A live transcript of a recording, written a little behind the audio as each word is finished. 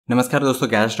नमस्कार दोस्तों,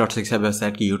 गैस.शिक्षा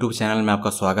वेबसाइट की यूट्यूब चैनल में आपका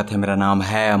स्वागत है। मेरा नाम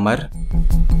है अमर।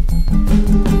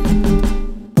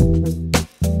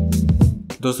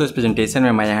 दोस्तों, इस प्रेजेंटेशन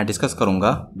में मैं यहाँ डिस्कस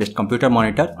करूंगा best computer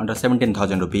monitor under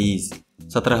 17,000 rupees,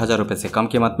 17,000 रुपये से कम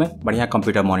कीमत में बढ़िया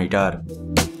कंप्यूटर मॉनिटर।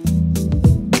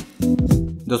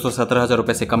 दोस्तों, 17,000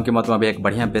 रुपये से कम कीमत में भी एक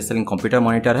बढ़िया बेस्ट सेलिंग कंप्यूटर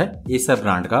मॉनिटर है एसर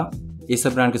ब्रांड का। एसर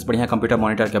ब्रांड के इस बढ़िया कंप्यूटर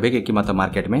मॉनिटर की अभी की कीमत है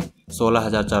मार्केट में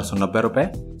 16,490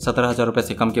 रुपये। 17,000 रुपये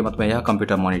से कम कीमत में यह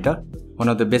computer monitor one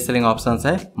of the best selling options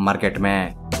है मार्केट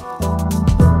में।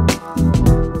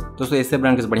 दोस्तों, एसर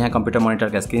ब्रांड के इस बढ़िया कंप्यूटर मॉनिटर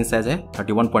का स्क्रीन साइज है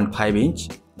 31.5 इंच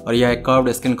और यह एक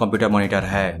कर्व्ड स्क्रीन कंप्यूटर मॉनिटर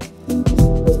है।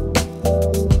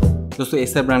 दोस्तों,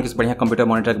 एसर ब्रांड के इस बढ़िया कंप्यूटर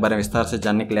मॉनिटर के बारे में विस्तार से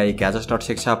जानने के लिए आइए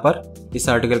गैजेट्स.शिक्षा पर। इस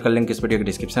आर्टिकल का लिंक इस वीडियो के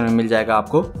डिस्क्रिप्शन में मिल जाएगा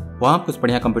आपको। वहाँ आपको इस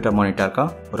बढ़िया कंप्यूटर मॉनिटर का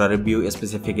पूरा रिव्यू,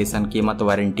 स्पेसिफिकेशन, कीमत,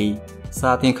 वारंटी,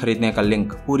 साथ ही खरीदने का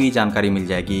लिंक, पूरी जानकारी मिल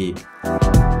जाएगी।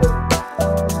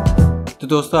 तो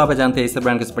दोस्तों, आप जानते हैं एसर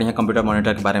ब्रांड के इस बढ़िया कंप्यूटर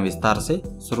मॉनिटर के बारे में विस्तार से।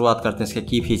 शुरुआत करते हैं इसके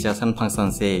की फीचर्स एंड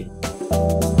फंक्शन से।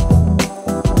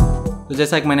 तो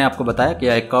जैसा कि मैंने आपको बताया कि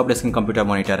यह एक कर्व्ड स्क्रीन कंप्यूटर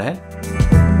मॉनिटर है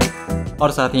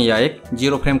और साथ ही यह एक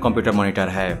जीरो फ्रेम कंप्यूटर मॉनिटर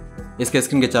है। इसके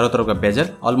स्क्रीन के चारों तरफ का बेजल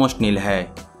ऑलमोस्ट नील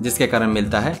है, जिसके कारण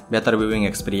मिलता है बेहतर व्यूइंग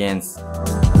एक्सपीरियंस।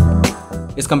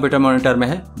 इस कंप्यूटर मॉनिटर में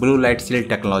है ब्लू लाइट शील्ड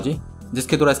टेक्नोलॉजी,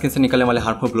 जिसके द्वारा स्क्रीन से निकलने वाले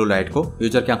हार्मफुल ब्लू लाइट को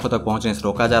यूजर की आंखों तक पहुंचने से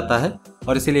रोका जाता है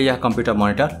और इसीलिए यह कंप्यूटर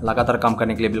मॉनिटर लगातार काम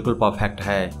करने के लिए बिल्कुल परफेक्ट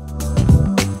है।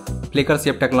 फ्लिकर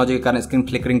शेप टेक्नोलॉजी के कारण स्क्रीन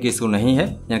फ्लिकरिंग की इशू नहीं है,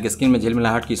 यानी कि स्क्रीन में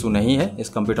झिलमिलाहट की इशू नहीं है इस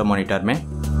कंप्यूटर मॉनिटर में।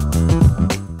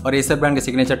 और एसर ब्रांड के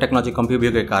सिग्नेचर टेक्नोलॉजी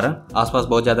कंप्यूटर के कारण आसपास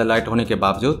बहुत ज्यादा लाइट होने के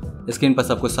बावजूद स्क्रीन पर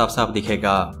सब कुछ साफ साफ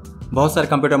दिखेगा। बहुत सारे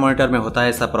कंप्यूटर मॉनिटर में होता है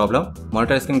ऐसा प्रॉब्लम,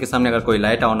 मॉनिटर स्क्रीन के सामने अगर कोई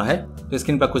लाइट ऑन है तो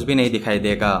स्क्रीन पर कुछ भी नहीं दिखाई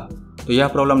देगा। तो यह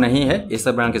प्रॉब्लम नहीं है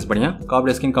एसर ब्रांड के इस बढ़िया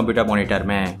कर्व्ड स्क्रीन कंप्यूटर मॉनिटर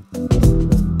में।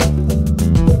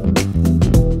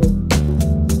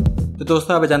 तो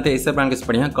दोस्तों, आप जानते हैं एसर ब्रांड के इस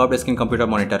बढ़िया कर्व्ड स्क्रीन कंप्यूटर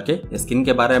मॉनिटर के स्क्रीन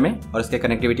के बारे में और इसके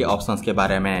कनेक्टिविटी ऑप्शंस के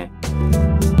बारे में।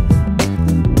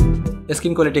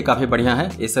 स्क्रीन क्वालिटी काफी बढ़िया है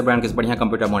एसर ब्रांड के इस बढ़िया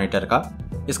कंप्यूटर मॉनिटर का।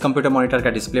 इस कंप्यूटर मॉनिटर का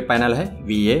डिस्प्ले पैनल है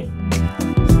VA।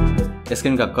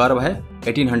 स्क्रीन का कर्व है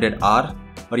 1800R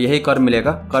और यही कर्व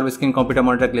मिलेगा कर्व स्क्रीन कंप्यूटर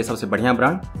मॉनिटर के लिए सबसे बढ़िया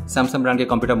ब्रांड सैमसंग ब्रांड के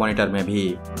कंप्यूटर मॉनिटर में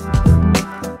भी।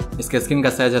 इसके स्क्रीन का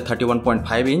साइज है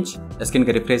 31.5 इंच। स्क्रीन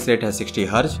का रिफ्रेश रेट है 60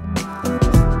 हर्ज।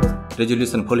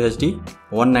 Resolution full HD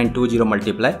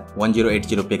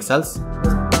 1920x1080 pixels.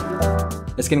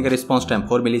 Screen का response time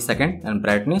 4 millisecond and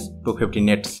brightness 250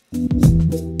 nits.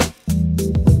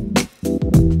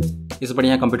 इस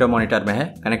बढ़िया कंप्यूटर मॉनिटर में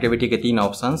है कनेक्टिविटी के 3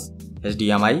 options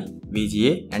HDMI,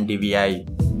 VGA and DVI।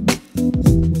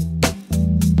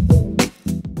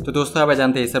 तो दोस्तों, आप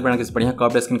जानते हैं एसर ब्रांड के इस बढ़िया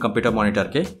कर्व्ड स्क्रीन कंप्यूटर मॉनिटर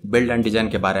के बिल्ड एंड डिजाइन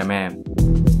के बारे में।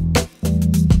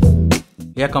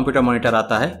 यह कंप्यूटर मॉनिटर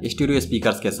आता है स्टीरियो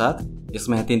स्पीकर्स के साथ।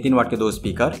 इसमें है 3-3 वाट के 2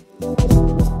 स्पीकर।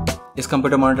 इस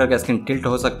कंप्यूटर मॉनिटर का स्क्रीन टिल्ट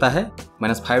हो सकता है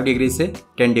 -5 डिग्री से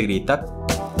 10 डिग्री तक।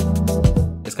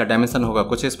 इसका डायमेंशन होगा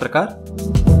कुछ इस प्रकार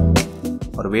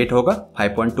और वेट होगा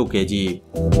 5.2 kg।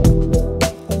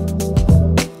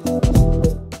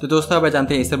 तो दोस्तों, आप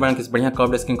जानते हैं एसर ब्रांड के इस बढ़िया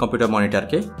कर्व्ड स्क्रीन कंप्यूटर मॉनिटर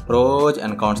के प्रोज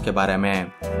एंड कॉन्स के बारे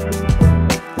में।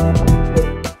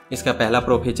 इसका पहला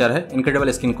प्रो फीचर है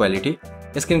incredible screen quality.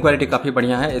 Screen quality काफी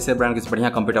बढ़िया है एसर ब्रांड के इस बढ़िया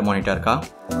कंप्यूटर मॉनिटर का।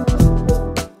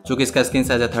 चूंकि इसका स्क्रीन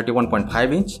साइज है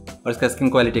 31.5 इंच और इसका स्क्रीन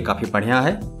क्वालिटी काफी बढ़िया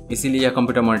है, इसीलिए यह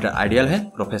कंप्यूटर मॉनिटर आइडियल है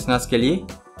प्रोफेशनल्स के लिए,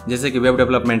 जैसे कि वेब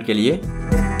डेवलपमेंट के लिए।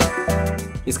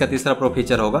 इसका तीसरा प्रो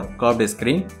फीचर होगा कर्व्ड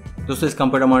स्क्रीन। दोस्तों, इस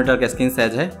कंप्यूटर मॉनिटर का स्क्रीन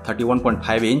साइज है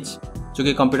 31.5 इंच।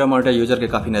 चूंकि कंप्यूटर मॉनिटर यूजर के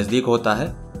काफी नजदीक होता है,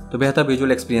 तो बेहतर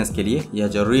विजुअल एक्सपीरियंस के लिए यह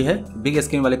जरूरी है बिग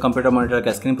स्क्रीन वाले कंप्यूटर मॉनिटर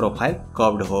का स्क्रीन प्रोफाइल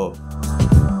कर्व्ड हो।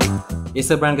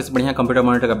 एसर ब्रांड के इस बढ़िया कंप्यूटर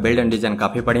मॉनिटर का बिल्ड एंड डिजाइन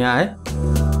काफी बढ़िया है।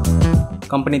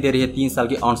 कंपनी दे रही है 3 साल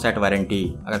की ऑन साइट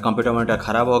वारंटी। अगर कंप्यूटर मॉनिटर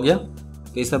खराब हो गया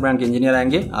तो एसर ब्रांड के इंजीनियर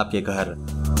आएंगे आपके घर।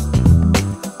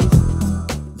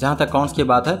 जहां तक काउंट्स की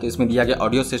बात है, तो इसमें दिया गया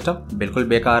ऑडियो सिस्टम बिल्कुल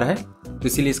बेकार है, तो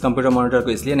इसीलिए इस कंप्यूटर मॉनिटर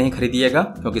को इसलिए नहीं खरीदिएगा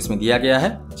क्योंकि इसमें दिया गया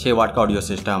है 6 वाट का ऑडियो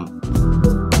सिस्टम।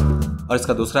 और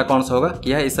इसका दूसरा काउंट्स होगा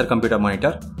कि यह एसर कंप्यूटर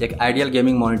मॉनिटर एक आइडियल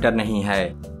गेमिंग मॉनिटर नहीं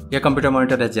है। यह कंप्यूटर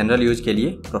मॉनिटर है जनरल यूज के लिए,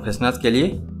 प्रोफेशनल्स के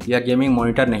लिए। यह गेमिंग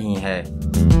मॉनिटर नहीं है।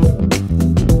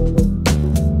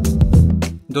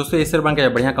 दोस्तों, एसर ब्रांड का यह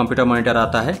बढ़िया कंप्यूटर मॉनिटर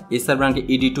आता है एसर ब्रांड के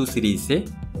ED2 सीरीज से।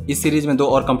 इस सीरीज में 2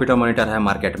 और कंप्यूटर मॉनिटर है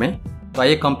मार्केट में। तो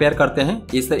आइए कंपेयर करते हैं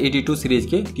एसर ED2 सीरीज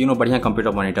के तीनों बढ़िया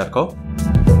कंप्यूटर मॉनिटर को।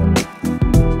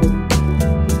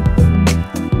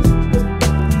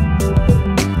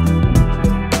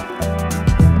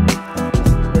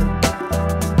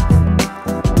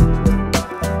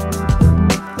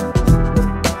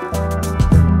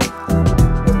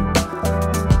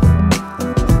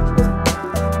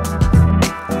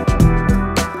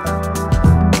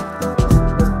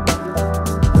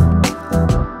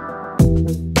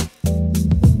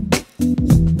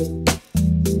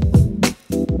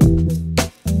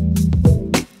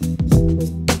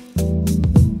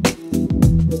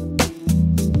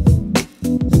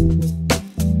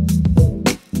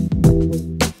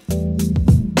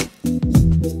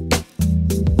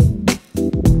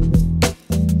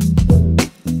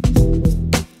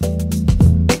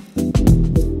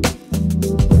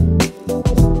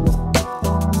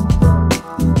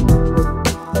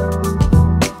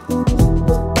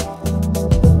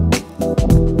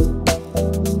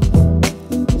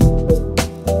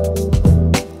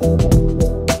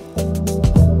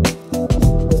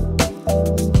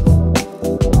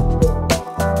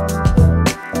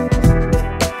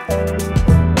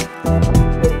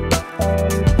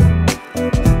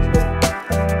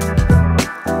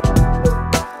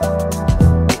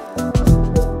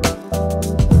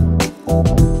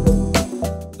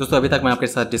 दोस्तों अभी तक मैं आपके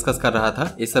साथ डिस्कस कर रहा था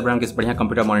एसर ब्रांड के इस बढ़िया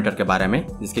कंप्यूटर मॉनिटर के बारे में,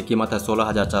 जिसकी कीमत है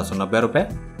 16,490 रुपये।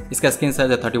 इसका स्क्रीन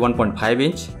साइज है 31.5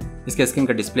 इंच। इसके स्क्रीन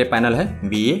का डिस्प्ले पैनल है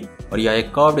VA और यह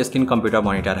एक कर्व्ड स्क्रीन कंप्यूटर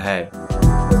मॉनिटर है।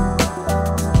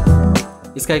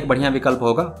 इसका एक बढ़िया विकल्प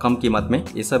होगा कम कीमत में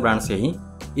एसर ब्रांड से ही।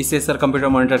 इस एसर कंप्यूटर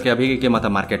मॉनिटर की अभी की कीमत है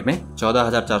मार्केट में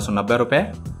 14,490 रुपये।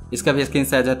 इसका भी स्क्रीन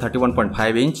साइज है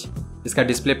 31.5 इंच। इसका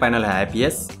डिस्प्ले पैनल है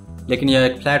IPS, लेकिन यह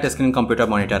एक फ्लैट स्क्रीन कंप्यूटर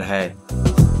मॉनिटर है।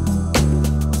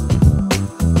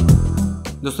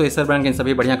 दोस्तों एसर ब्रांड के इन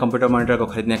सभी बढ़िया कंप्यूटर मॉनिटर को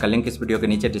खरीदने का लिंक इस वीडियो के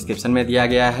नीचे डिस्क्रिप्शन में दिया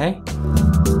गया है।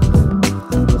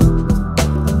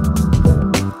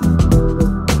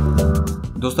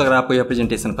 दोस्तों अगर आपको यह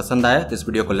प्रेजेंटेशन पसंद आया तो इस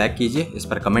वीडियो को लाइक कीजिए, इस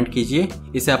पर कमेंट कीजिए,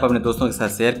 इसे आप अपने दोस्तों के साथ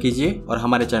शेयर कीजिए और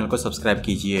हमारे चैनल को सब्सक्राइब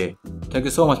कीजिए। Thank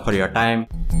you so much for your time.